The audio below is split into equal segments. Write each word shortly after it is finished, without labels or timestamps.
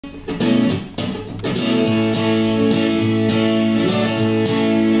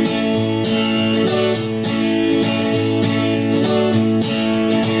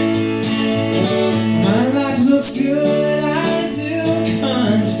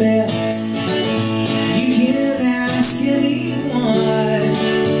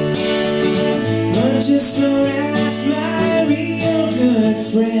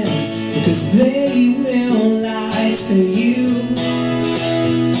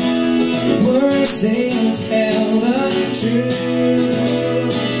first they'll tell the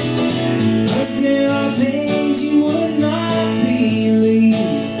truth, 'cause there are things you would not believe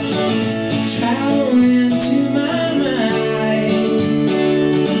travel into my mind.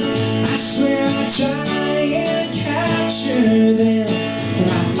 I swear I try and capture them, but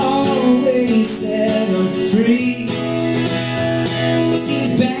I always set them free. It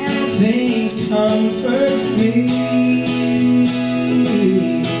seems bad things comfort me.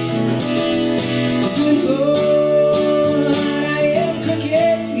 Good Lord, I am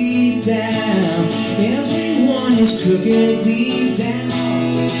crooked deep down. Everyone is crooked deep down.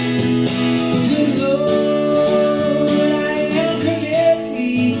 Good Lord, I am crooked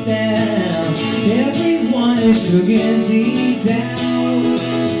deep down. Everyone is crooked deep down.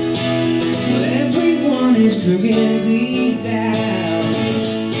 Well, everyone is crooked deep down.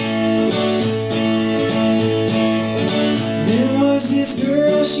 There was this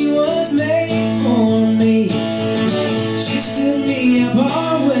girl, she was made for me. She stood me up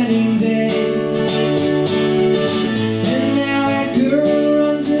our wedding day. And now that girl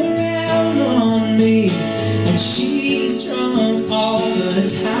runs around on me, and she's drunk all the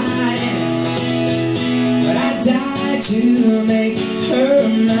time. But I died to make her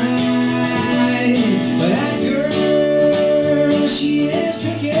mine. But that girl, she is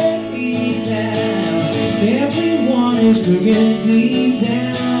crooked deep down. Everyone is crooked deep down.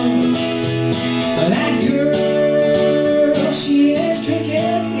 That girl, she is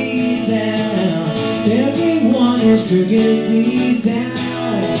crooked deep down. Everyone is crooked deep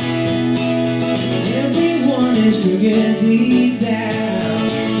down. Everyone is crooked deep down.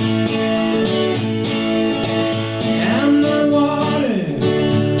 I'm not water,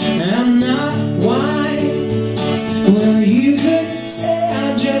 I'm not wine. Well, you could say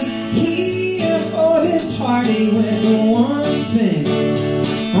I'm just here for this party with one thing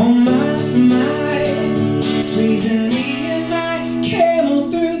on my mind, squeezing me and my camel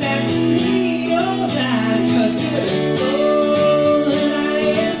through that needle's eye. 'Cause good Lord, I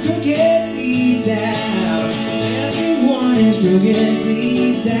am crooked deep down. Everyone is crooked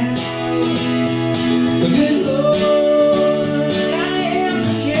deep down. But good Lord, I am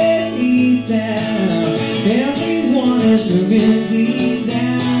crooked deep down. Everyone is crooked deep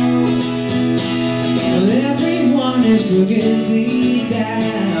down. Well, everyone is crooked deep down.